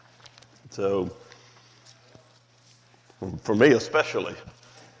So, for me especially.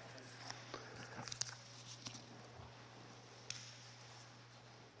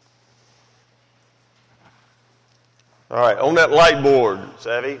 All right, on that light board,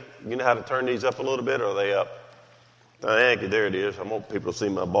 Savvy, you know how to turn these up a little bit, or are they up? Thank you, there it is. I want people to see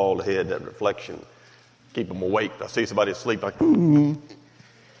my bald head, that reflection. Keep them awake. I see somebody asleep, like, I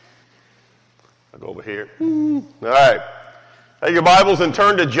go over here. All right. Take your Bibles and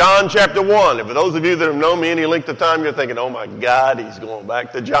turn to John chapter 1. And for those of you that have known me any length of time, you're thinking, oh my God, he's going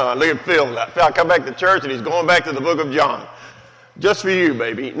back to John. Look at Phil. Phil come back to church and he's going back to the book of John. Just for you,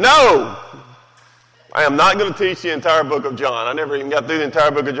 baby. No! I am not going to teach the entire book of John. I never even got through the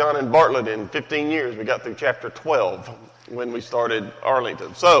entire book of John in Bartlett in 15 years. We got through chapter 12 when we started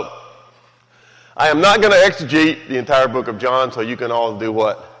Arlington. So, I am not going to exegete the entire book of John so you can all do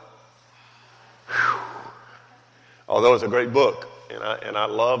what? Whew. Although it's a great book, and I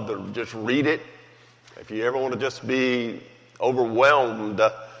love to just read it. If you ever want to just be overwhelmed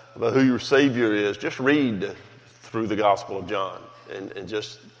by who your Savior is, just read through the Gospel of John and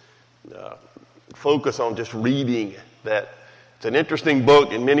just focus on just reading that. It's an interesting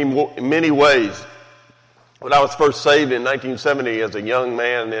book in many ways. When I was first saved in 1970 as a young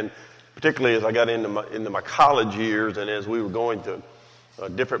man, and particularly as I got into my college years, and as we were going to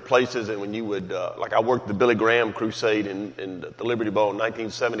different places, and when you would, like I worked the Billy Graham Crusade in the Liberty Bowl in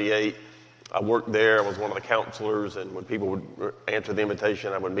 1978. I worked there. I was one of the counselors, and when people would answer the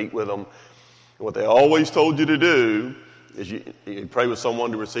invitation, I would meet with them. And what they always told you to do is you pray with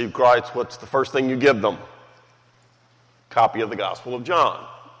someone to receive Christ. What's the first thing you give them? Copy of the Gospel of John.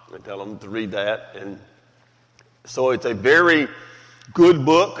 And tell them to read that. And so it's a very good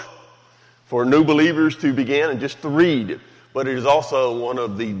book for new believers to begin and just to read. But it is also one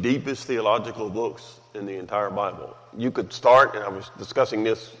of the deepest theological books in the entire Bible. You could start, and I was discussing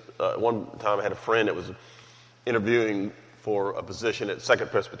this one time. I had a friend that was interviewing for a position at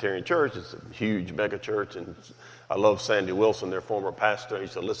Second Presbyterian Church. It's a huge mega church, and I love Sandy Wilson, their former pastor. I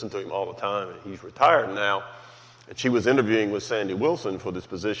used to listen to him all the time, and he's retired now. And she was interviewing with Sandy Wilson for this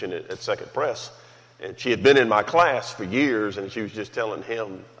position at Second Pres. And she had been in my class for years, and she was just telling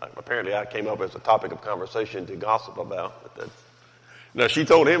him, apparently I came up as a topic of conversation to gossip about. Now, she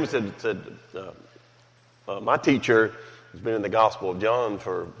told him, said my teacher has been in the Gospel of John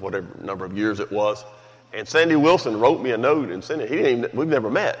for whatever number of years it was, and Sandy Wilson wrote me a note and sent it. We've never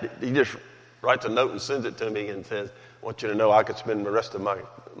met. He just writes a note and sends it to me and says, I want you to know I could spend the rest of my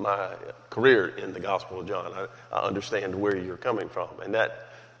career in the Gospel of John. I understand where you're coming from. And that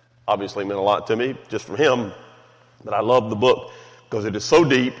obviously meant a lot to me, just from him. But I love the book because it is so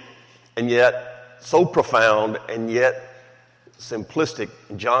deep and yet so profound and yet simplistic.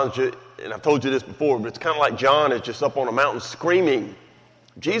 And I've told you this before, but it's kind of like John is just up on a mountain screaming,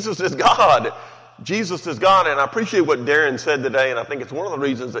 Jesus is God. Jesus is God. And I appreciate what Darren said today, and I think it's one of the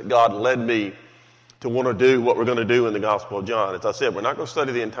reasons that God led me to want to do what we're going to do in the Gospel of John. As I said, we're not going to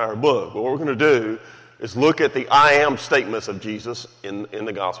study the entire book, but what we're going to do is look at the I am statements of Jesus in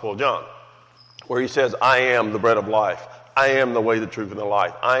the Gospel of John, where he says, I am the bread of life. I am the way, the truth, and the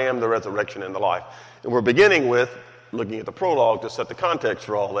life. I am the resurrection and the life. And we're beginning with looking at the prologue to set the context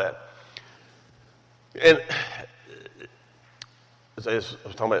for all that. And as I was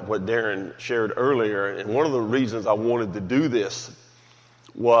talking about what Darren shared earlier, and one of the reasons I wanted to do this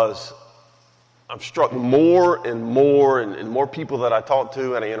was I'm struck more and more people that I talk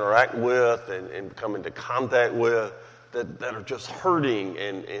to and I interact with and come into contact with that are just hurting.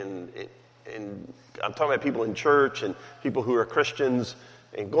 And I'm talking about people in church and people who are Christians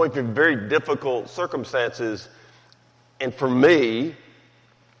and going through very difficult circumstances. And for me,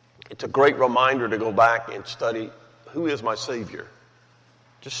 it's a great reminder to go back and study, who is my Savior?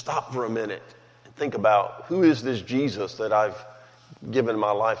 Just stop for a minute and think about, who is this Jesus that I've given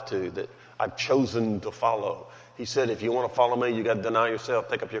my life to, that I've chosen to follow? He said, if you want to follow me, you got to deny yourself,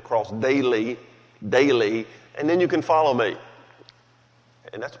 take up your cross daily, and then you can follow me.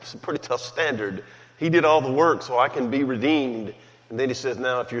 And that's a pretty tough standard. He did all the work so I can be redeemed. And then he says,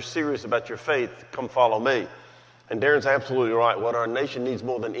 now, if you're serious about your faith, come follow me. And Darren's absolutely right. What our nation needs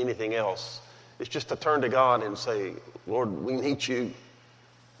more than anything else is just to turn to God and say, Lord, we need you.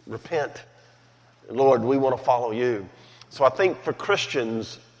 Repent. Lord, we want to follow you. So I think for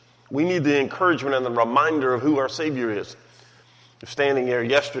Christians, we need the encouragement and the reminder of who our Savior is. Standing there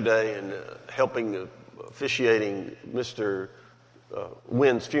yesterday and officiating Mr.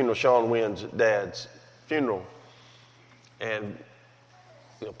 Wynn's funeral, Sean Wynn's dad's funeral. And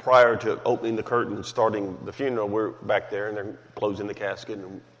prior to opening the curtain and starting the funeral, we're back there and they're closing the casket,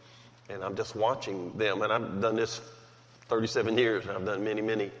 and I'm just watching them. And I've done this 37 years, and I've done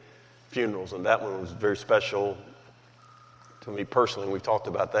many funerals, and that one was very special to me personally. We've talked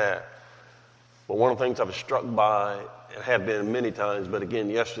about that. But one of the things I was struck by, and have been many times, but again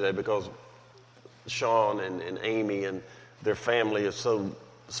yesterday, because Sean and Amy and their family is so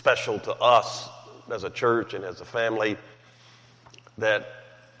special to us as a church and as a family, that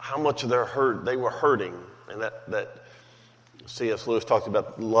how much they were hurting, and that C.S. Lewis talked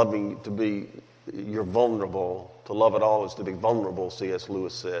about loving to be, you're vulnerable. To love at all is to be vulnerable, C.S.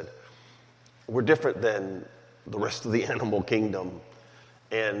 Lewis said. We're different than the rest of the animal kingdom.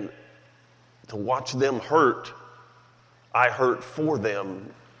 And to watch them hurt, I hurt for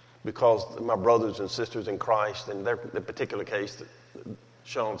them because my brothers and sisters in Christ, and their particular case,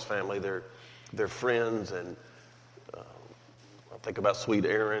 Sean's family, they're friends, and I think about sweet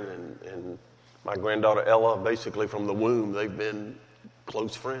Aaron and my granddaughter Ella. Basically from the womb, they've been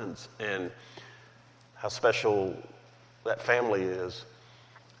close friends, and how special that family is.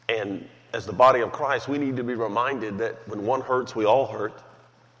 And as the body of Christ, we need to be reminded that when one hurts, we all hurt.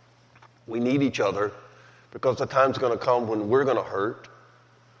 We need each other, because the time's going to come when we're going to hurt.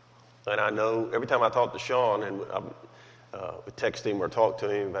 And I know every time I talk to Sean and I text him or talk to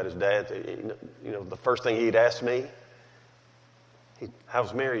him about his dad, the first thing he'd ask me,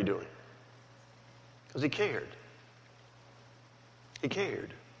 how's Mary doing? Because he cared. He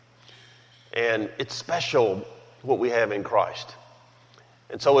cared. And it's special what we have in Christ.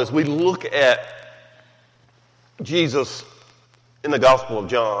 And so as we look at Jesus in the Gospel of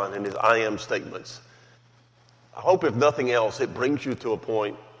John and his I am statements, I hope if nothing else, it brings you to a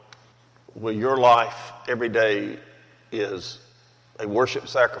point where your life every day is a worship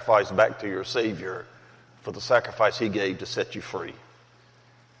sacrifice back to your Savior for the sacrifice he gave to set you free.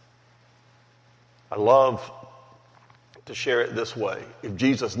 I love to share it this way. If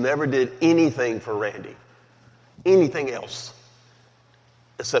Jesus never did anything for Randy, anything else,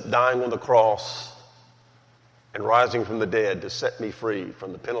 except dying on the cross and rising from the dead to set me free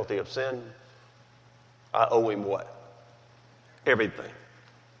from the penalty of sin, I owe him what? Everything.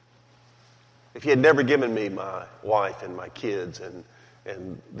 If he had never given me my wife and my kids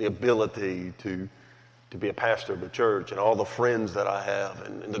and the ability to be a pastor of a church and all the friends that I have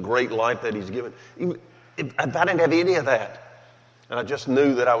and the great life that he's given, if I didn't have any of that, and I just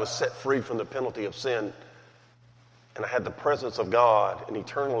knew that I was set free from the penalty of sin, and I had the presence of God, and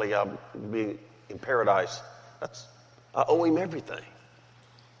eternally I'll be in paradise, I owe him everything.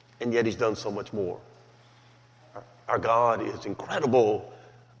 And yet he's done so much more. Our God is incredible.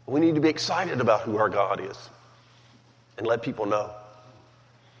 We need to be excited about who our God is and let people know.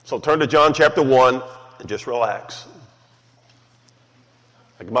 So turn to John chapter 1 and just relax.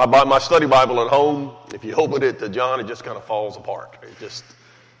 Like my study Bible at home, if you open it to John, it just kind of falls apart.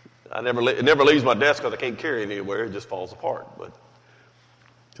 It never leaves my desk because I can't carry it anywhere. It just falls apart.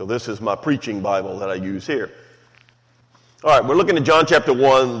 So this is my preaching Bible that I use here. All right, we're looking at John chapter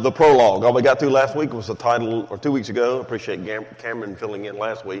 1, the prologue. All we got through last week was the title, or 2 weeks ago. I appreciate Cameron filling in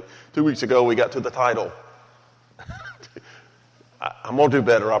last week. 2 weeks ago, we got to the title. I'm going to do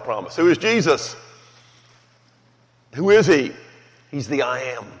better, I promise. Who is Jesus? Who is he? He's the I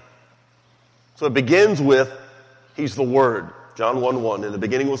am. So it begins with, he's the Word. John 1:1. In the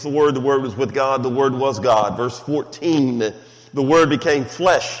beginning was the Word was with God, the Word was God. Verse 14, the Word became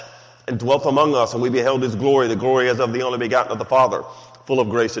flesh and dwelt among us, and we beheld his glory, the glory as of the only begotten of the Father, full of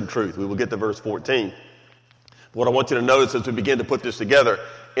grace and truth. We will get to verse 14. What I want you to notice as we begin to put this together,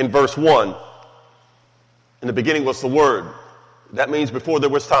 in verse 1, in the beginning was the Word. That means before there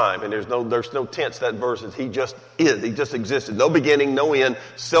was time, and there's no tense. That verse is he just is. He just existed. No beginning, no end,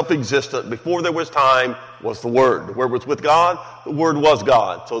 self-existent. Before there was time was the Word. The Word was with God. The Word was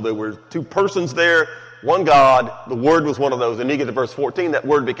God. So there were two persons there, one God. The Word was one of those. And you get to verse 14, that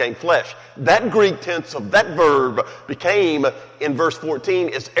Word became flesh. That Greek tense of that verb became, in verse 14,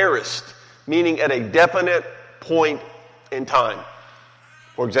 is aorist, meaning at a definite point in time.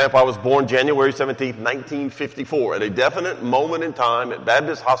 For example, I was born January 17th, 1954, at a definite moment in time at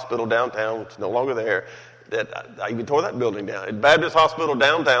Baptist Hospital downtown, which is no longer there. That I even tore that building down. At Baptist Hospital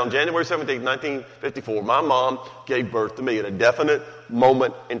downtown, January 17th, 1954, my mom gave birth to me at a definite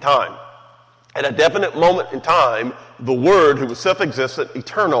moment in time. At a definite moment in time, the Word, who was self-existent,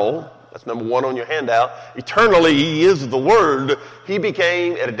 eternal, that's number one on your handout, eternally he is the Word, he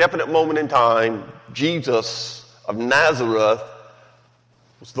became, at a definite moment in time, Jesus of Nazareth,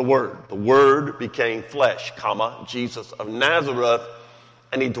 was the Word. The Word became flesh, Jesus of Nazareth,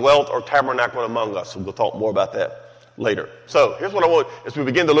 and he dwelt or tabernacled among us. And we'll talk more about that later. So here's what I want, as we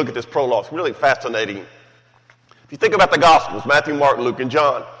begin to look at this prologue. It's really fascinating. If you think about the Gospels, Matthew, Mark, Luke, and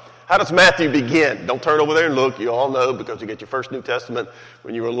John, How does Matthew begin? Don't turn over there and look. You all know because you get your first New Testament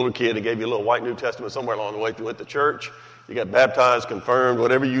when you were a little kid. They gave you a little white New Testament somewhere along the way. You went to church. You got baptized, confirmed,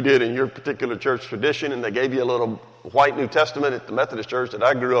 whatever you did in your particular church tradition, and they gave you a little white New Testament at the Methodist church that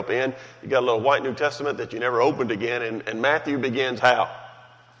I grew up in. You got a little white New Testament that you never opened again, and Matthew begins how?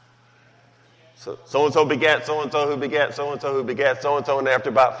 So-and-so begat so-and-so who begat so-and-so who begat so-and-so, and after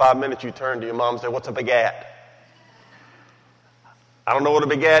about 5 minutes you turn to your mom and say, what's a begat? I don't know what a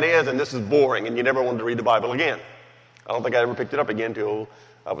begat is, and this is boring, and you never wanted to read the Bible again. I don't think I ever picked it up again until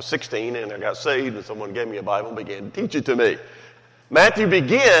I was 16, and I got saved, and someone gave me a Bible and began to teach it to me. Matthew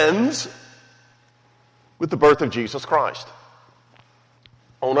begins with the birth of Jesus Christ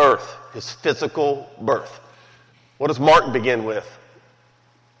on earth, his physical birth. What does Mark begin with?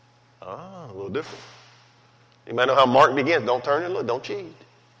 A little different. You might know how Mark begins. Don't turn and look. Don't cheat.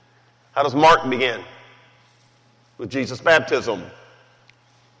 How does Mark begin? With Jesus' baptism.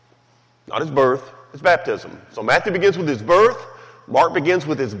 Not his birth, his baptism. So Matthew begins with his birth. Mark begins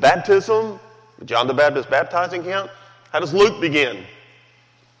with his baptism. John the Baptist baptizing him. How does Luke begin?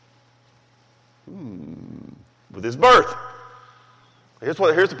 With his birth. Here's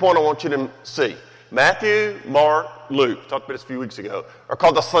the point I want you to see. Matthew, Mark, Luke, talked about this a few weeks ago, are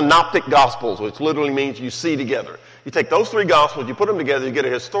called the synoptic gospels, which literally means you see together. You take those three gospels, you put them together, you get a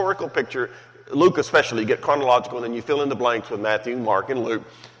historical picture. Luke especially, you get chronological, and then you fill in the blanks with Matthew, Mark, and Luke.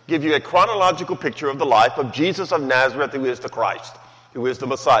 Give you a chronological picture of the life of Jesus of Nazareth, who is the Christ, who is the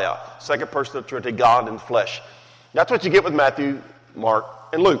Messiah, second person of the Trinity, God in flesh. That's what you get with Matthew, Mark,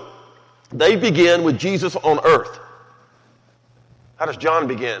 and Luke. They begin with Jesus on earth. How does John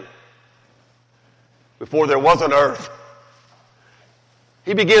begin? Before there was an earth.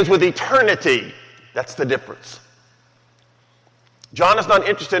 He begins with eternity. That's the difference. John is not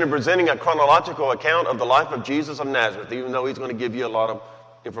interested in presenting a chronological account of the life of Jesus of Nazareth, even though he's going to give you a lot of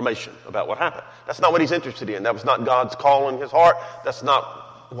information about what happened. That's not what he's interested in. That was not God's call in his heart. That's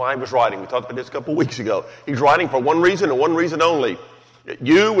not why he was writing. We talked about this a couple weeks ago. He's writing for one reason and one reason only. That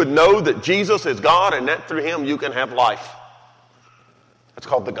you would know that Jesus is God and that through him you can have life. That's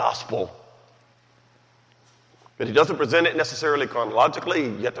called the gospel. But he doesn't present it necessarily chronologically.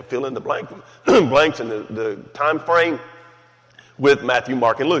 You have to fill in the blanks and the time frame with Matthew,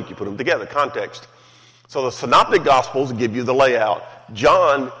 Mark, and Luke. You put them together, context. So the synoptic gospels give you the layout.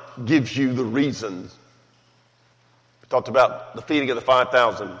 John gives you the reasons. We talked about the feeding of the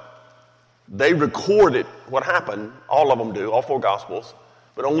 5,000. They recorded what happened. All of them do, all four gospels.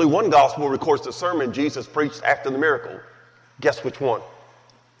 But only one gospel records the sermon Jesus preached after the miracle. Guess which one?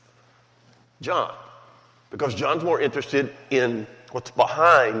 John. Because John's more interested in what's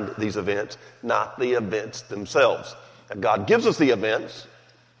behind these events, not the events themselves. And God gives us the events,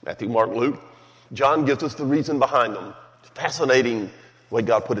 Matthew, Mark, Luke. John gives us the reason behind them. It's fascinating the way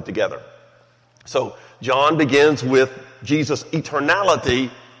God put it together. So John begins with Jesus'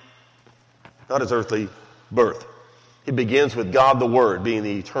 eternality, not his earthly birth. He begins with God the Word being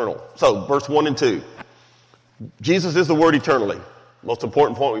the eternal. So verse 1 and 2. Jesus is the Word eternally. Most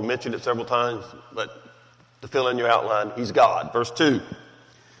important point, we've mentioned it several times, but to fill in your outline, he's God. Verse 2.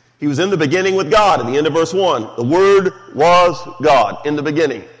 He was in the beginning with God. At the end of verse 1, the Word was God in the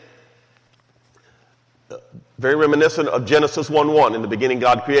beginning. Very reminiscent of Genesis 1:1. In the beginning,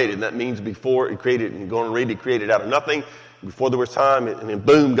 God created. And that means before he created, and going to read, he created out of nothing. Before there was time, and then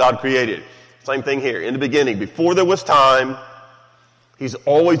boom, God created. Same thing here. In the beginning, before there was time, he's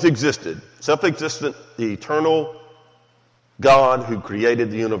always existed. Self-existent, the eternal God who created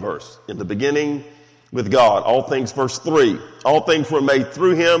the universe. In the beginning, with God. All things, verse 3. All things were made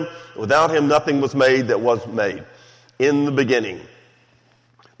through him. Without him, nothing was made that was made. In the beginning.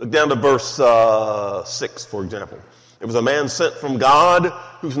 Look down to verse 6, for example. There was a man sent from God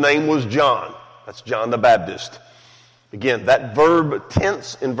whose name was John. That's John the Baptist. Again, that verb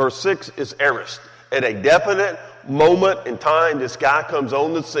tense in verse 6 is aorist. At a definite moment in time, this guy comes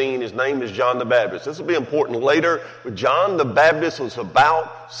on the scene. His name is John the Baptist. This will be important later, but John the Baptist was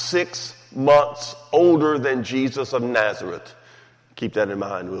about 6 months older than Jesus of Nazareth. Keep that in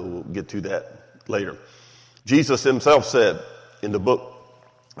mind. We'll get to that later. Jesus himself said in the book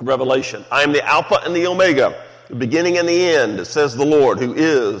of Revelation, I am the Alpha and the Omega, the beginning and the end, says the Lord, who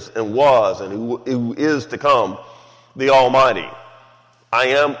is and was and who is to come, the Almighty. I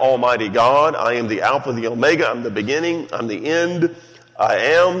am Almighty God. I am the Alpha, the Omega. I'm the beginning. I'm the end. I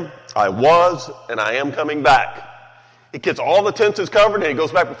am, I was, and I am coming back. He gets all the tenses covered, and he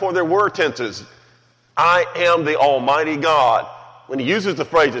goes back before there were tenses. I am the Almighty God. When he uses the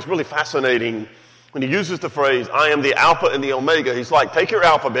phrase, it's really fascinating. When he uses the phrase, I am the Alpha and the Omega, he's like, take your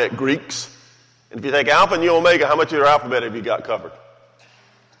alphabet, Greeks. And if you take Alpha and the Omega, how much of your alphabet have you got covered?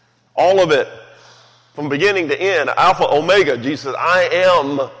 All of it, from beginning to end, Alpha, Omega. Jesus said, I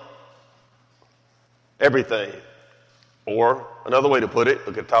am everything. Or another way to put it,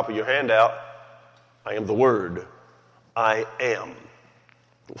 look at the top of your handout, I am the Word. I am.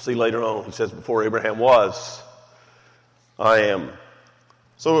 We'll see later on, he says, before Abraham was, I am.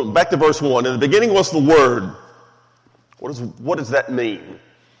 So back to verse 1. In the beginning was the Word. What does that mean?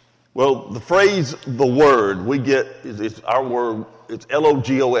 Well, the phrase, the Word, we get, is our word, it's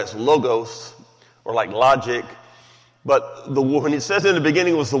L-O-G-O-S, logos, or like logic. But when it says in the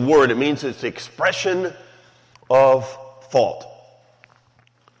beginning was the Word, it means it's the expression of thought.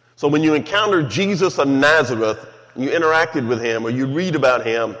 So when you encounter Jesus of Nazareth, you interacted with him, or you read about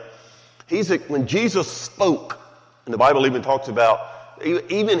him, when Jesus spoke, and the Bible even talks about,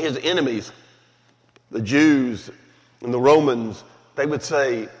 even his enemies, the Jews and the Romans, they would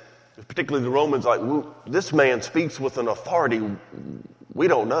say, particularly the Romans, like, this man speaks with an authority we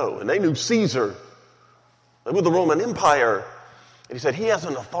don't know. And they knew Caesar. They were the Roman Empire. And he said, he has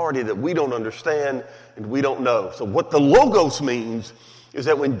an authority that we don't understand and we don't know. So what the Logos means is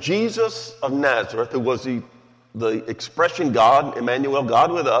that when Jesus of Nazareth, who was the expression God, Emmanuel,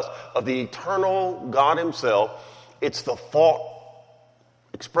 God with us, of the eternal God himself, it's the thought,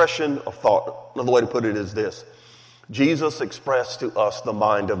 expression of thought. Another way to put it is this. Jesus expressed to us the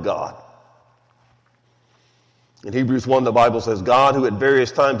mind of God. In Hebrews 1, the Bible says, God, who at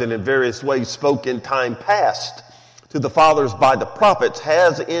various times and in various ways spoke in time past to the fathers by the prophets,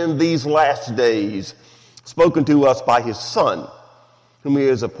 has in these last days spoken to us by his Son, whom he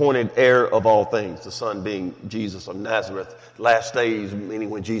has appointed heir of all things, the Son being Jesus of Nazareth. Last days, meaning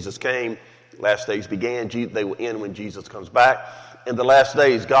when Jesus came, last days began, they will end when Jesus comes back. In the last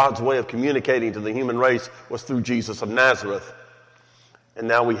days, God's way of communicating to the human race was through Jesus of Nazareth. And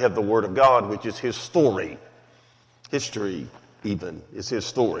now we have the Word of God, which is his story. History, even, is his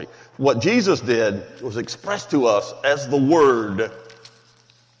story. What Jesus did was express to us as the Word,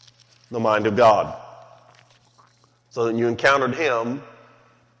 the mind of God. So that you encountered him,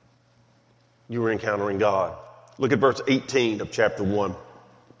 you were encountering God. Look at verse 18 of chapter 1.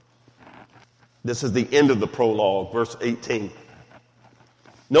 This is the end of the prologue, verse 18.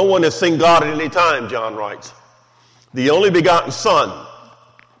 No one has seen God at any time, John writes. The only begotten Son,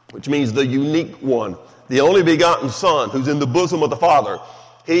 which means the unique one, the only begotten Son who's in the bosom of the Father,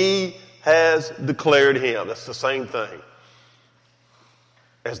 he has declared him. That's the same thing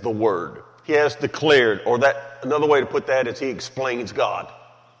as the Word. He has declared, or that another way to put that is he explains God.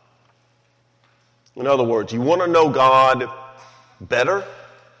 In other words, you want to know God better?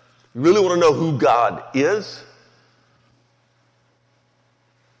 You really want to know who God is?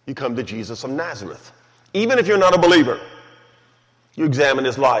 You come to Jesus of Nazareth. Even if you're not a believer, you examine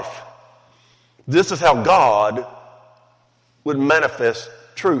his life. This is how God would manifest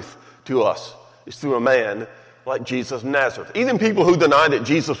truth to us. It's through a man like Jesus of Nazareth. Even people who deny that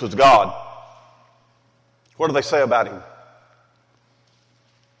Jesus was God, what do they say about him?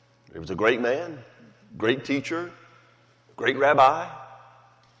 He was a great man, great teacher, great rabbi.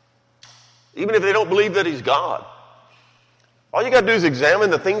 Even if they don't believe that he's God, all you got to do is examine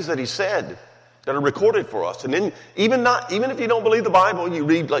the things that he said that are recorded for us. And then even if you don't believe the Bible, you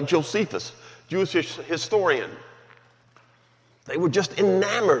read like Josephus, Jewish historian. They were just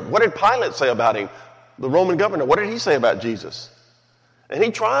enamored. What did Pilate say about him? The Roman governor, what did he say about Jesus? And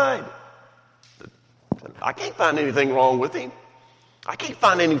he tried. I can't find anything wrong with him. I can't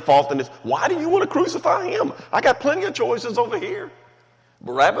find any fault in this. Why do you want to crucify him? I got plenty of choices over here.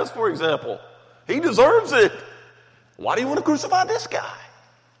 Barabbas, for example, he deserves it. Why do you want to crucify this guy?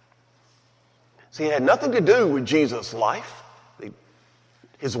 See, it had nothing to do with Jesus' life,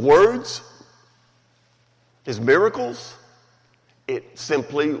 his words, his miracles. It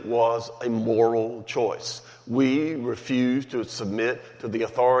simply was a moral choice. We refuse to submit to the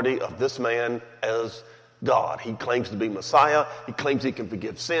authority of this man as God. He claims to be Messiah. He claims he can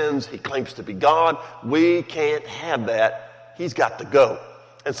forgive sins. He claims to be God. We can't have that. He's got to go.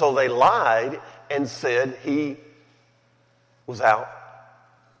 And so they lied and said he was out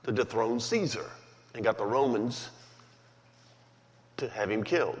to dethrone Caesar and got the Romans to have him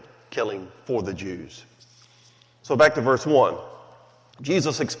killed, killing for the Jews. So back to verse 1.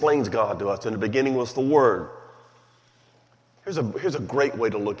 Jesus explains God to us. In the beginning was the Word. Here's a great way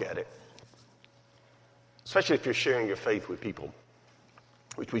to look at it, especially if you're sharing your faith with people,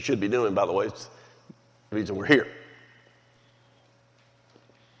 which we should be doing, by the way. It's the reason we're here.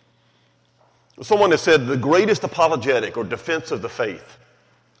 Someone has said the greatest apologetic or defense of the faith.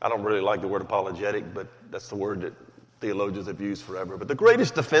 I don't really like the word apologetic, but that's the word that theologians have used forever. But the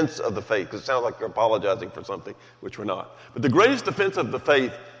greatest defense of the faith, because it sounds like they're apologizing for something, which we're not. But the greatest defense of the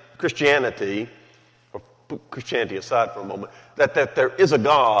faith Christianity, or put Christianity aside for a moment, that there is a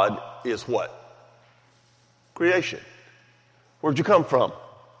God is what? Creation. Where'd you come from?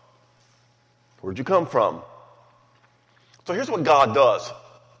 Where'd you come from? So here's what God does.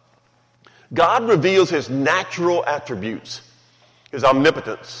 God reveals his natural attributes, his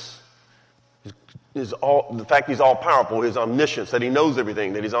omnipotence, the fact he's all-powerful, his omniscience, that he knows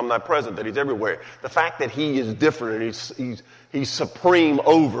everything, that he's omnipresent, that he's everywhere. The fact that he is different and he's supreme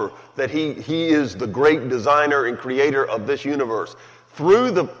over, that he is the great designer and creator of this universe.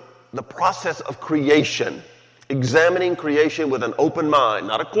 Through the process of creation, examining creation with an open mind,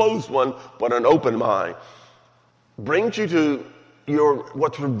 not a closed one, but an open mind, brings you to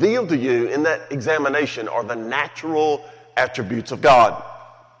what's revealed to you in that examination are the natural attributes of God.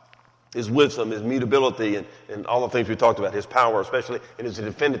 His wisdom, his mutability, and all the things we talked about, his power, especially in his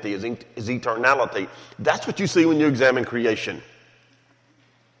infinity, his eternality. That's what you see when you examine creation.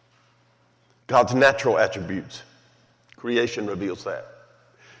 God's natural attributes. Creation reveals that.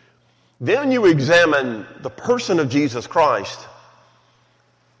 Then you examine the person of Jesus Christ.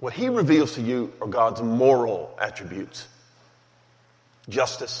 What he reveals to you are God's moral attributes.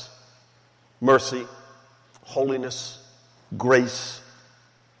 Justice, mercy, holiness, grace,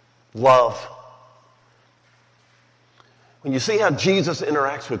 love. When you see how Jesus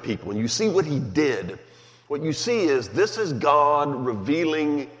interacts with people, when you see what he did, what you see is this is God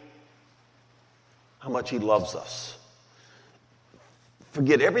revealing how much he loves us.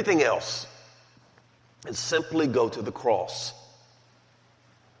 Forget everything else and simply go to the cross.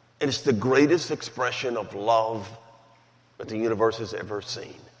 And it's the greatest expression of love that the universe has ever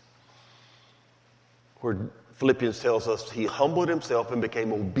seen. Where Philippians tells us he humbled himself and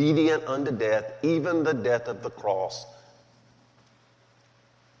became obedient unto death, even the death of the cross,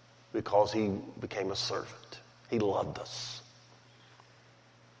 because he became a servant. He loved us.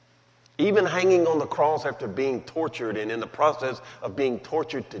 Even hanging on the cross after being tortured and in the process of being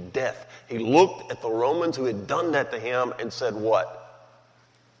tortured to death, he looked at the Romans who had done that to him and said what?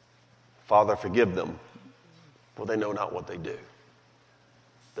 Father, forgive them, for they know not what they do.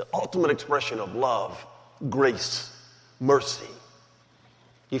 The ultimate expression of love, grace, mercy,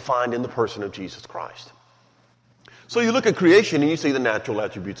 you find in the person of Jesus Christ. So you look at creation and you see the natural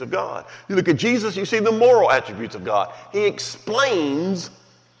attributes of God. You look at Jesus, you see the moral attributes of God. He explains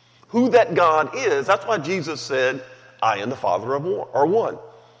who that God is. That's why Jesus said, I and the Father are one.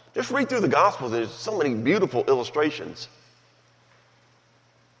 Just read through the Gospels. There's so many beautiful illustrations.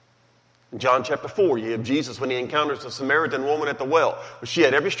 In John chapter 4, you have Jesus when he encounters the Samaritan woman at the well. She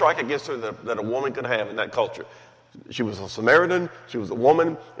had every strike against her that a woman could have in that culture. She was a Samaritan, she was a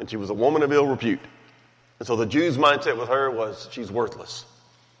woman, and she was a woman of ill repute. And so the Jews' mindset with her was she's worthless.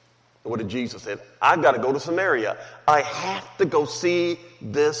 And what did Jesus say? I've got to go to Samaria. I have to go see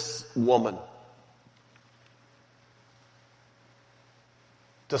this woman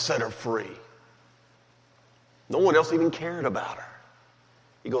to set her free. No one else even cared about her.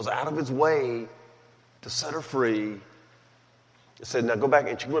 He goes out of his way to set her free. He said, now go back.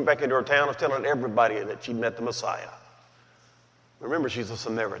 And she went back into her town and was telling everybody that she'd met the Messiah. Remember, she's a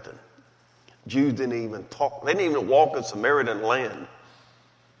Samaritan. Jews didn't even talk. They didn't even walk in Samaritan land.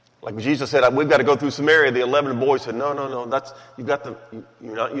 Like Jesus said, we've got to go through Samaria. The 11 boys said, no,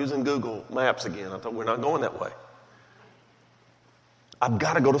 you're not using Google Maps again. I thought, we're not going that way. I've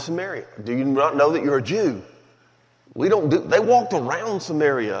got to go to Samaria. Do you not know that you're a Jew? They walked around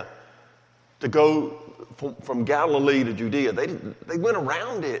Samaria to go from Galilee to Judea. They went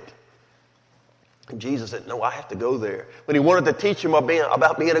around it. And Jesus said, no, I have to go there. When he wanted to teach them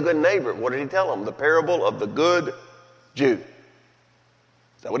about being a good neighbor, what did he tell them? The parable of the good Jew.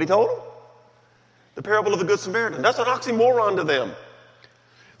 Is that what he told them? The parable of the Good Samaritan. That's an oxymoron to them.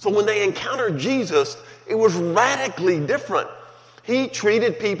 So when they encountered Jesus, it was radically different. He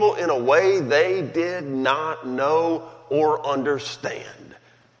treated people in a way they did not know or understand.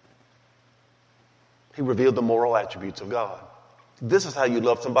 He revealed the moral attributes of God. This is how you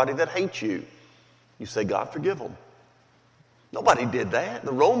love somebody that hates you. You say, God, forgive them. Nobody did that.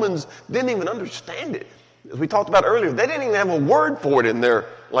 The Romans didn't even understand it. As we talked about earlier, they didn't even have a word for it in their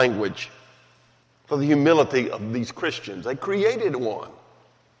language, for the humility of these Christians. They created one.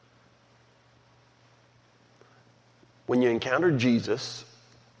 When you encountered Jesus,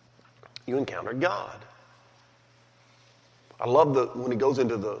 you encountered God. I love when he goes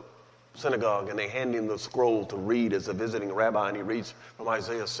into the synagogue and they hand him the scroll to read as a visiting rabbi, and he reads from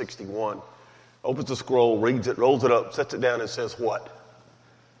Isaiah 61. Opens the scroll, reads it, rolls it up, sets it down, and says what?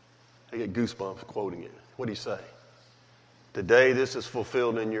 I get goosebumps quoting it. What do you say? Today this is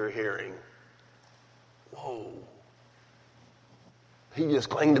fulfilled in your hearing. Whoa. He just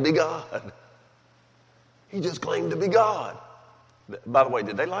claimed to be God. He just claimed to be God. By the way,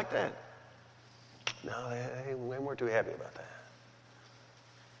 did they like that? No, they weren't too happy about that.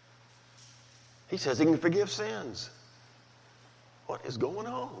 He says he can forgive sins. What is going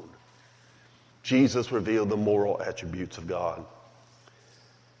on? Jesus revealed the moral attributes of God.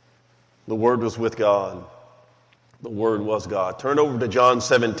 The Word was with God. The Word was God. Turn over to John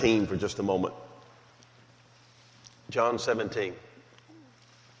 17 for just a moment. John 17.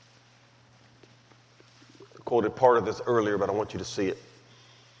 I quoted part of this earlier, but I want you to see it.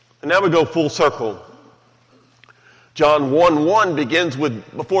 And now we go full circle. John 1:1 begins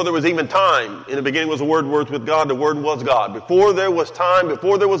with, before there was even time. In the beginning was the Word with God. The Word was God. Before there was time,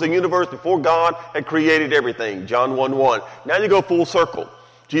 before there was a universe, before God had created everything. John 1:1. Now you go full circle.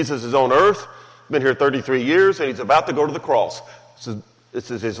 Jesus is on earth, been here 33 years, and he's about to go to the cross.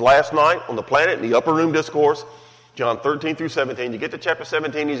 This is his last night on the planet in the upper room discourse. John 13 through 17. You get to chapter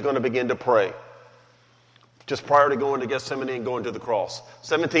 17, he's going to begin to pray. Just prior to going to Gethsemane and going to the cross.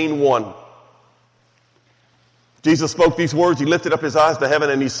 17:1. Jesus spoke these words. He lifted up his eyes to heaven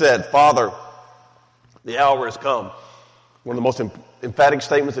and he said, Father, the hour has come. One of the most emphatic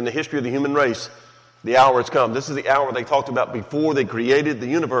statements in the history of the human race. The hour has come. This is the hour they talked about before they created the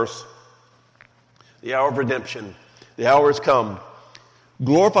universe. The hour of redemption. The hour has come.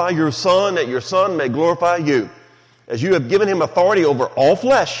 Glorify your Son, that your Son may glorify you, as you have given him authority over all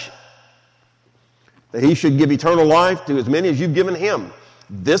flesh, that he should give eternal life to as many as you've given him.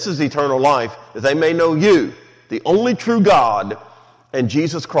 This is eternal life, that they may know you, the only true God, and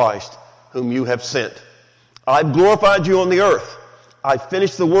Jesus Christ, whom you have sent. I've glorified you on the earth. I've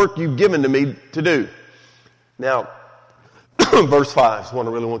finished the work you've given to me to do. Now, verse 5 is what I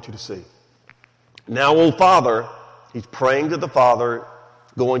really want you to see. Now, O Father, he's praying to the Father,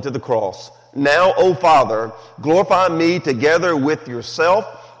 going to the cross. Now, O Father, glorify me together with yourself,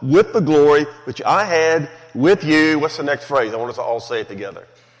 with the glory which I had with you. What's the next phrase? I want us to all say it together.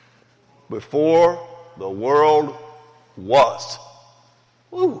 Before the world was.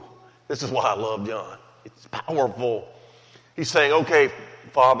 Woo. This is why I love John. It's powerful. He's saying, okay,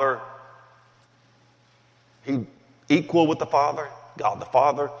 Father, he equal with the Father, God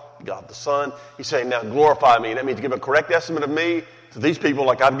the Son. He's saying, now glorify me. That means give a correct estimate of me to these people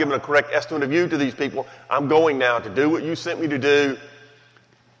like I've given a correct estimate of you to these people. I'm going now to do what you sent me to do.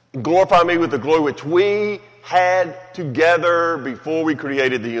 Glorify me with the glory which we had together before we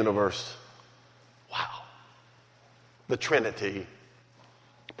created the universe. Wow. The Trinity.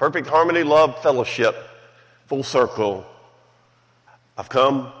 Perfect harmony, love, fellowship. Full circle. I've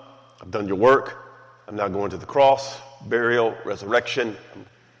come. I've done your work. I'm now going to the cross, burial, resurrection.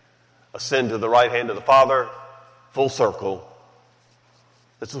 Ascend to the right hand of the Father. Full circle.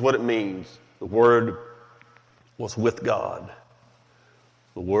 This is what it means. The Word was with God.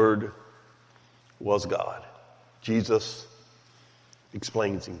 The Word was God. Jesus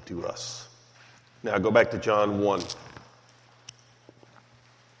explains him to us. Now go back to John 1.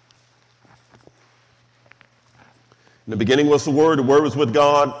 In the beginning was the Word was with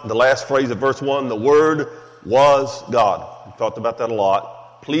God. The last phrase of verse 1, the Word was God. We talked about that a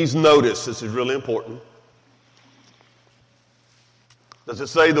lot. Please notice, this is really important. Does it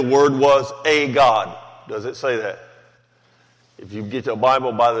say the Word was a God? Does it say that? If you get your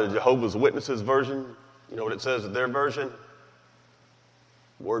Bible by the Jehovah's Witnesses version, you know what it says in their version?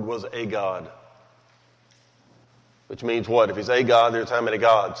 The Word was a God. Which means what? If he's a God, there's how many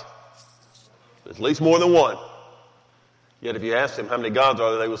gods? There's at least more than one. Yet if you ask them how many gods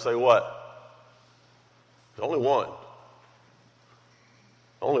are there, they will say what? There's only one.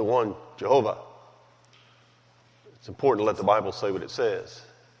 Only one, Jehovah. It's important to let the Bible say what it says.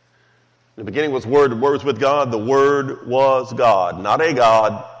 In the beginning was Word, the Word was with God, the Word was God. Not a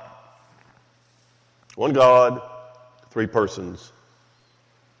God. One God, three persons.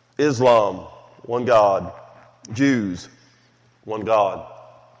 Islam, one God. Jews, one God.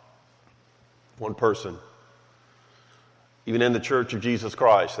 One person. Even in the Church of Jesus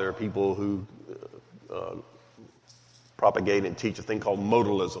Christ, there are people who propagate and teach a thing called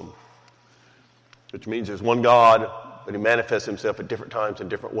modalism, which means there's one God, but he manifests himself at different times in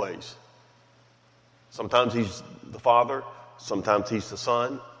different ways. Sometimes he's the Father, sometimes he's the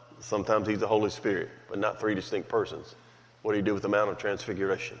Son, sometimes he's the Holy Spirit, but not three distinct persons. What do you do with the Mount of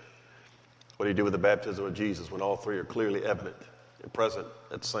Transfiguration? What do you do with the baptism of Jesus when all three are clearly evident and present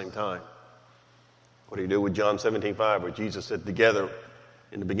at the same time? What do you do with John 17:5, where Jesus said together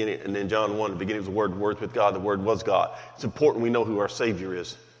in the beginning, and then John 1, the beginning was the Word with God, the Word was God. It's important we know who our Savior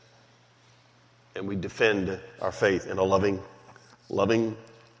is. And we defend our faith in a loving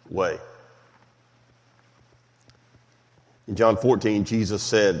way. In John 14, Jesus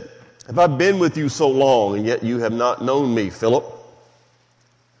said, "Have I been with you so long, and yet you have not known me, Philip?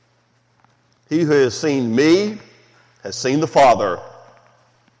 He who has seen me has seen the Father.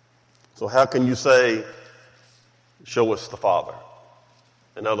 So how can you say, 'Show us the Father'?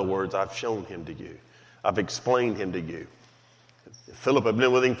 In other words, I've shown him to you. I've explained him to you." If Philip had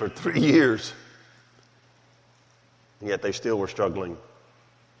been with him for 3 years, and yet they still were struggling.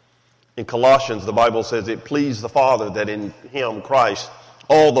 In Colossians, the Bible says it pleased the Father that in him, Christ,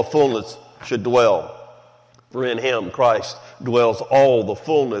 all the fullness should dwell. For in him, Christ, dwells all the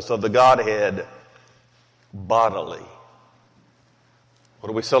fullness of the Godhead bodily. What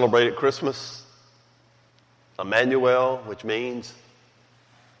do we celebrate at Christmas? Emmanuel, which means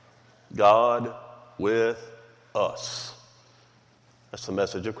God with us. That's the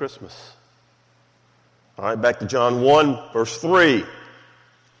message of Christmas. All right, back to John 1, verse 3.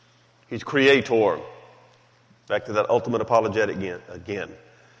 He's creator. Back to that ultimate apologetic again.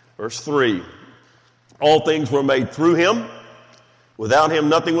 Verse 3. All things were made through him. Without him,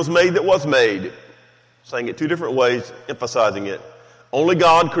 nothing was made that was made. Saying it two different ways, emphasizing it. Only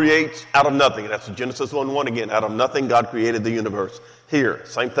God creates out of nothing. That's Genesis 1:1 again. Out of nothing, God created the universe. Here,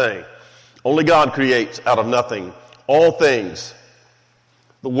 same thing. Only God creates out of nothing. All things.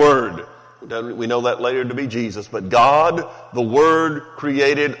 The Word. We know that later to be Jesus. But God, the Word,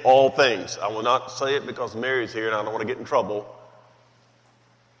 created all things. I will not say it because Mary's here and I don't want to get in trouble.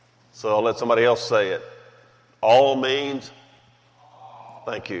 So I'll let somebody else say it. All means,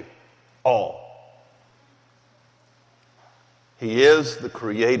 thank you, all. He is the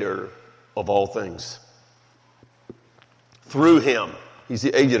creator of all things. Through him, he's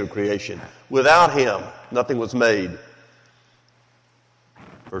the agent of creation. Without him, nothing was made.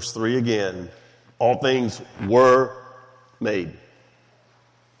 Verse 3 again, all things were made.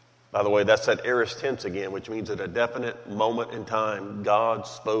 By the way, that's that aorist tense again, which means at a definite moment in time, God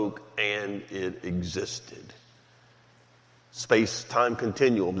spoke and it existed. Space-time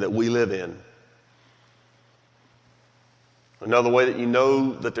continuum that we live in. Another way that you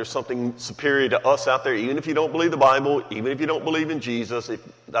know that there's something superior to us out there, even if you don't believe the Bible, even if you don't believe in Jesus,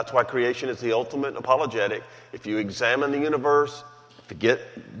 that's why creation is the ultimate apologetic. If you examine the universe, forget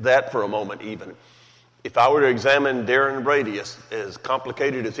that for a moment even. If I were to examine Darren Brady, as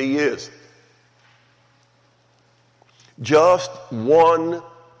complicated as he is, just one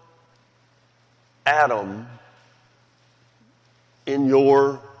atom in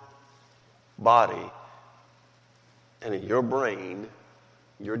your body and in your brain,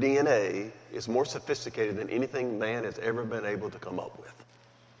 your DNA, is more sophisticated than anything man has ever been able to come up with.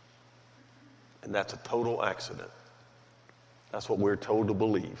 And that's a total accident. That's what we're told to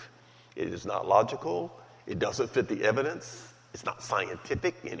believe. It is not logical. It doesn't fit the evidence. It's not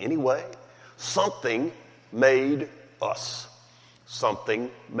scientific in any way. Something made us.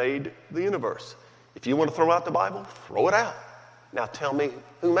 Something made the universe. If you want to throw out the Bible, throw it out. Now tell me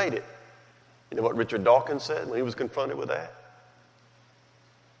who made it. You know what Richard Dawkins said when he was confronted with that?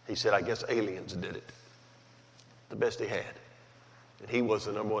 He said, I guess aliens did it. The best he had. And he was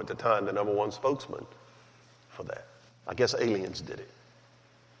at the time, the number one spokesman for that. I guess aliens did it.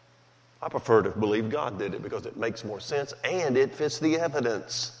 I prefer to believe God did it because it makes more sense and it fits the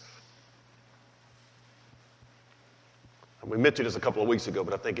evidence. And we mentioned this a couple of weeks ago,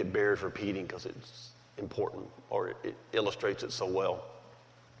 but I think it bears repeating because it's important, or it illustrates it so well.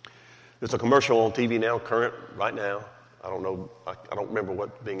 There's a commercial on TV now, current, right now. I don't know, I don't remember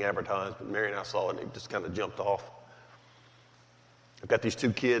what's being advertised, but Mary and I saw it and it just kind of jumped off. I've got these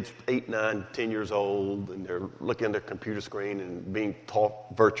two kids, 8, 9, 10 years old, and they're looking at their computer screen and being taught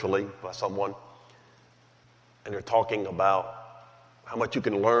virtually by someone. And they're talking about how much you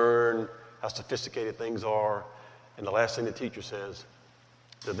can learn, how sophisticated things are. And the last thing the teacher says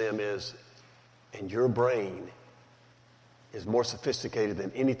to them is, and your brain is more sophisticated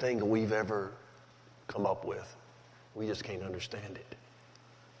than anything we've ever come up with. We just can't understand it.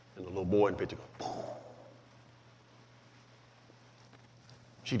 And the little boy in the picture goes, boom.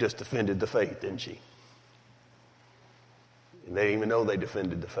 She just defended the faith, didn't she? And they didn't even know they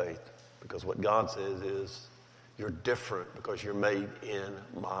defended the faith, because what God says is, you're different because you're made in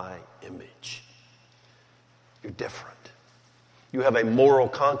my image. You're different. You have a moral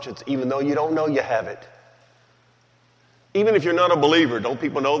conscience even though you don't know you have it. Even if you're not a believer, don't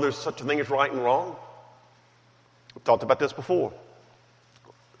people know there's such a thing as right and wrong? We've talked about this before.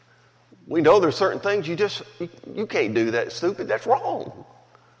 We know there's certain things you can't do that, stupid. That's wrong.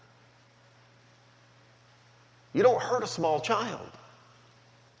 You don't hurt a small child.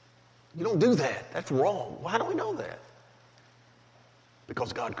 You don't do that. That's wrong. Why do we know that?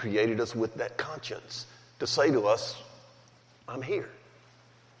 Because God created us with that conscience to say to us, I'm here.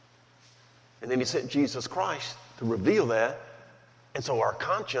 And then he sent Jesus Christ to reveal that. And so our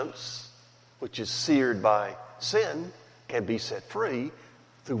conscience, which is seared by sin, can be set free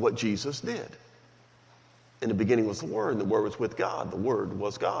through what Jesus did. In the beginning was the Word, and the Word was with God. The Word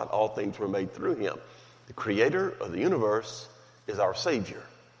was God. All things were made through him. The creator of the universe is our Savior.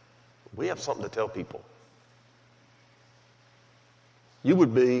 We have something to tell people. You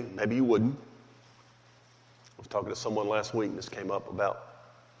would be, maybe you wouldn't. I was talking to someone last week, and this came up about,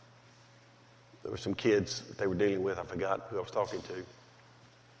 there were some kids that they were dealing with. I forgot who I was talking to.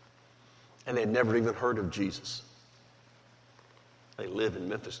 And they had never even heard of Jesus. They live in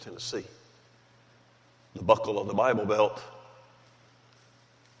Memphis, Tennessee. The buckle of the Bible Belt.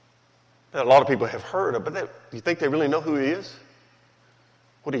 That a lot of people have heard of, but do you think they really know who he is?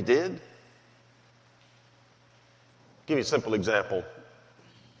 What he did? Give you a simple example.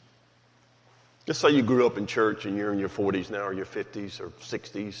 Just say you grew up in church and you're in your 40s now, or your 50s or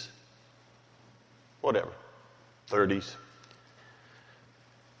 60s, whatever, 30s.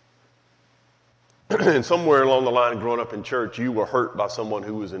 And somewhere along the line, growing up in church, you were hurt by someone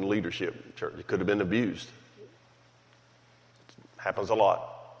who was in leadership in church. You could have been abused. Happens a lot.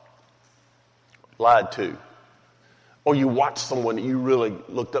 Lied to. Or you watched someone that you really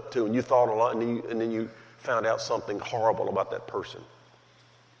looked up to and you thought a lot, and then you found out something horrible about that person.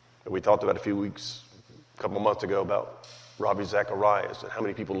 And we talked about a couple of months ago, about Ravi Zacharias and how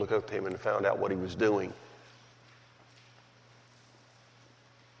many people looked up to him and found out what he was doing.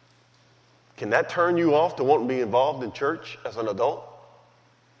 Can that turn you off to wanting to be involved in church as an adult?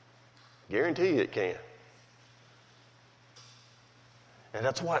 Guarantee you it can. And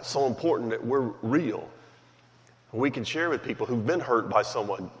that's why it's so important that we're real. We can share with people who've been hurt by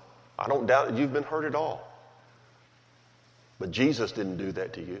someone. I don't doubt that you've been hurt at all. But Jesus didn't do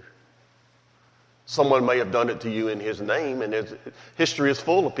that to you. Someone may have done it to you in his name, and history is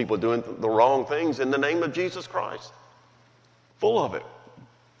full of people doing the wrong things in the name of Jesus Christ. Full of it.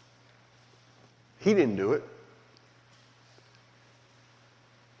 He didn't do it.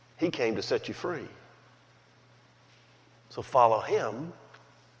 He came to set you free. So follow him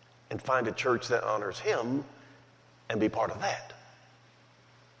and find a church that honors him and be part of that.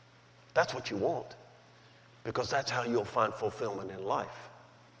 That's what you want, because that's how you'll find fulfillment in life.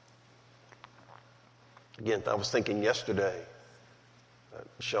 Again, I was thinking yesterday,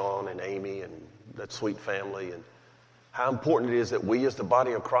 Sean and Amy and that sweet family, and how important it is that we as the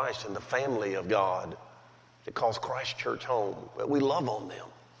body of Christ and the family of God that calls Christ Church home, that we love on them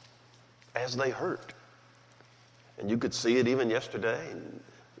as they hurt. And you could see it even yesterday. And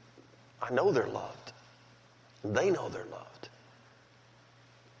I know they're loved. And they know they're loved.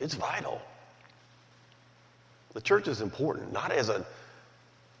 It's vital. The church is important, not as an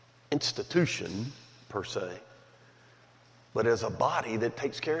institution per se, but as a body that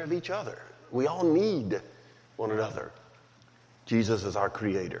takes care of each other. We all need one another. Jesus is our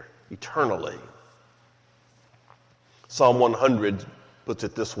creator eternally. Psalm 100 puts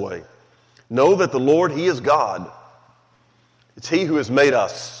it this way: know that the Lord, he is God. It's he who has made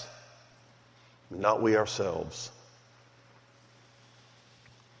us, not we ourselves.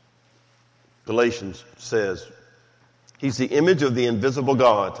 Galatians says he's the image of the invisible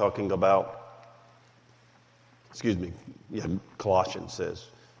God, talking about, Colossians says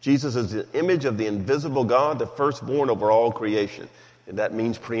Jesus is the image of the invisible God, the firstborn over all creation. And that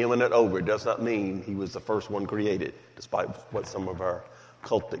means preeminent over. It does not mean he was the first one created, despite what some of our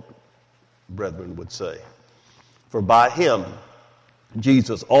cultic brethren would say. For by him,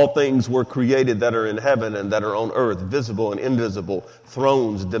 Jesus, all things were created that are in heaven and that are on earth, visible and invisible,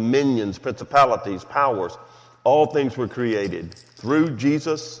 thrones, dominions, principalities, powers. All things were created through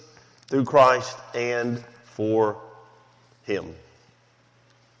Jesus, through Christ, and for him.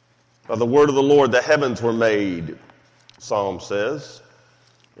 By the word of the Lord, the heavens were made, Psalm says,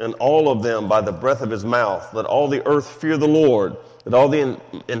 and all of them by the breath of his mouth. Let all the earth fear the Lord. Let all the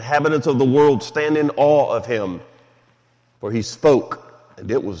inhabitants of the world stand in awe of him. For he spoke, and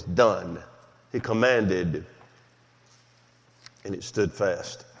it was done. He commanded, and it stood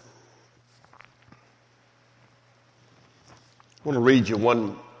fast. I want to read you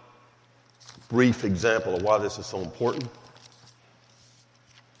one brief example of why this is so important.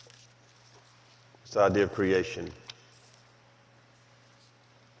 This idea of creation.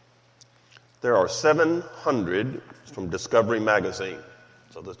 There are 700, from Discovery Magazine,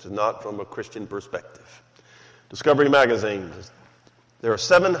 so this is not from a Christian perspective. Discovery Magazine, there are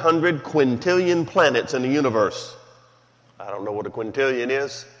 700 quintillion planets in the universe. I don't know what a quintillion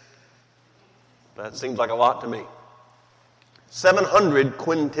is. That seems like a lot to me. 700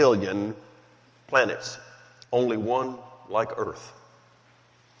 quintillion planets. Only one like Earth.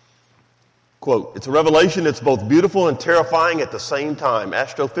 Quote, it's a revelation that's both beautiful and terrifying at the same time.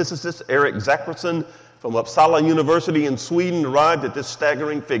 Astrophysicist Eric Zachrisson from Uppsala University in Sweden arrived at this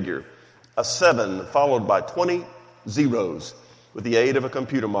staggering figure, a 7 followed by 20 zeros with the aid of a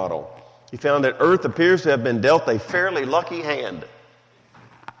computer model. He found that Earth appears to have been dealt a fairly lucky hand.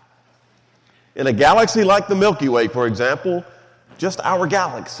 In a galaxy like the Milky Way, for example, just our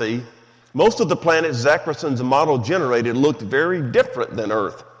galaxy, most of the planets Zachrisson's model generated looked very different than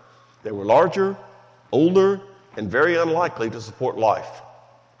Earth. They were larger, older, and very unlikely to support life.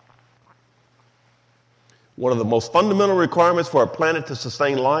 One of the most fundamental requirements for a planet to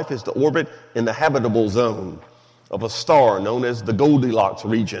sustain life is to orbit in the habitable zone of a star known as the Goldilocks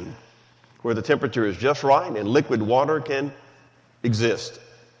region, where the temperature is just right and liquid water can exist.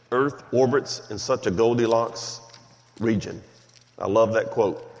 Earth orbits in such a Goldilocks region. I love that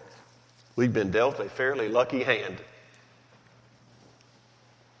quote. We've been dealt a fairly lucky hand.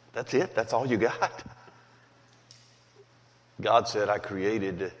 That's it? That's all you got? God said, I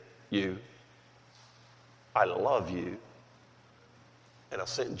created you. I love you. And I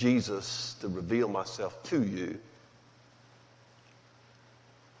sent Jesus to reveal myself to you.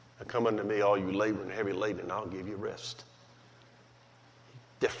 Now come unto me, all you labor and heavy laden, and I'll give you rest.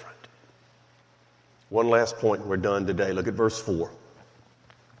 Different. One last point, and we're done today. Look at verse 4.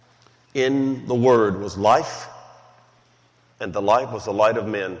 In the Word was life, and the life was the light of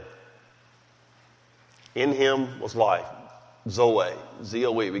men. In him was life. Zoe,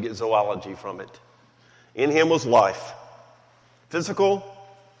 Z-O-E, we get zoology from it. In him was life. Physical,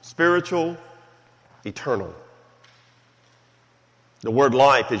 spiritual, eternal. The word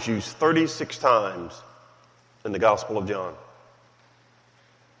life is used 36 times in the Gospel of John.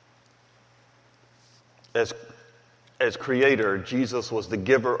 As creator, Jesus was the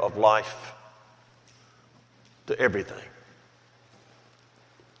giver of life to everything.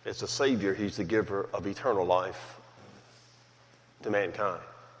 As a Savior, he's the giver of eternal life to mankind.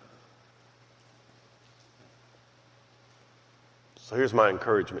 So here's my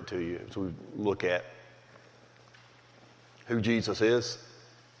encouragement to you as we look at who Jesus is,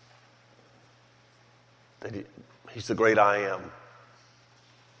 that he's the great I am,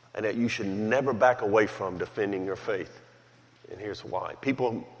 and that you should never back away from defending your faith. And here's why.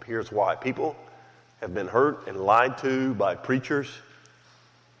 People have been hurt and lied to by preachers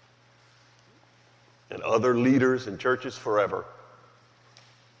and other leaders in churches forever.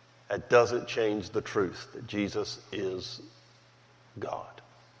 That doesn't change the truth that Jesus is God.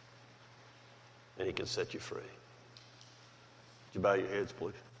 And he can set you free. Would you bow your heads,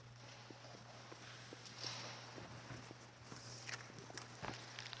 please?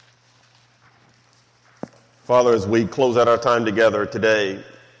 Father, as we close out our time together today,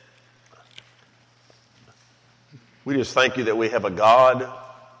 we just thank you that we have a God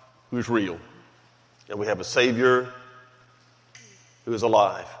who's real, and we have a Savior who is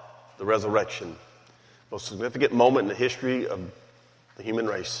alive, the resurrection, most significant moment in the history of the human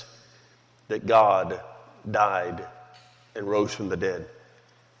race, that God died and rose from the dead.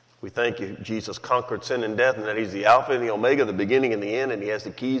 We thank you, Jesus conquered sin and death, and that he's the Alpha and the Omega, the beginning and the end, and he has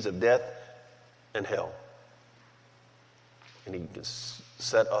the keys of death and hell. And he can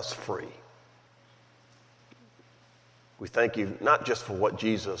set us free. We thank you not just for what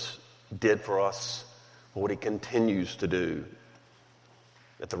Jesus did for us, but what he continues to do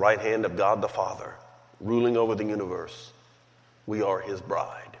at the right hand of God the Father, ruling over the universe. We are his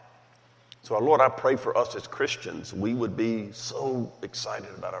bride. So, our Lord, I pray for us as Christians, we would be so excited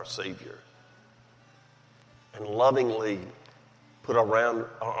about our Savior and lovingly put our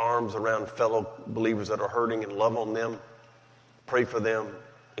arms around fellow believers that are hurting and love on them, pray for them,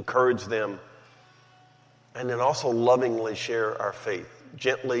 encourage them, and then also lovingly share our faith.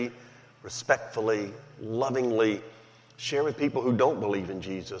 Gently, respectfully, lovingly share with people who don't believe in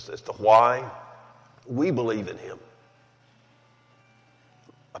Jesus as to why we believe in him.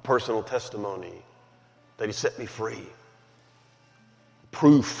 A personal testimony that he set me free.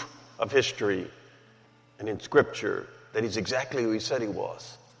 Proof of history and in Scripture that he's exactly who he said he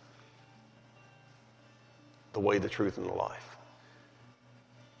was. The way, the truth, and the life.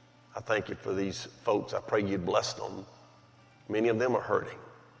 I thank you for these folks. I pray you'd bless them. Many of them are hurting.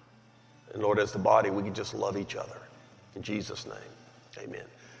 And Lord, as the body, we can just love each other. In Jesus' name, amen.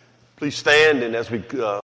 Please stand, and as we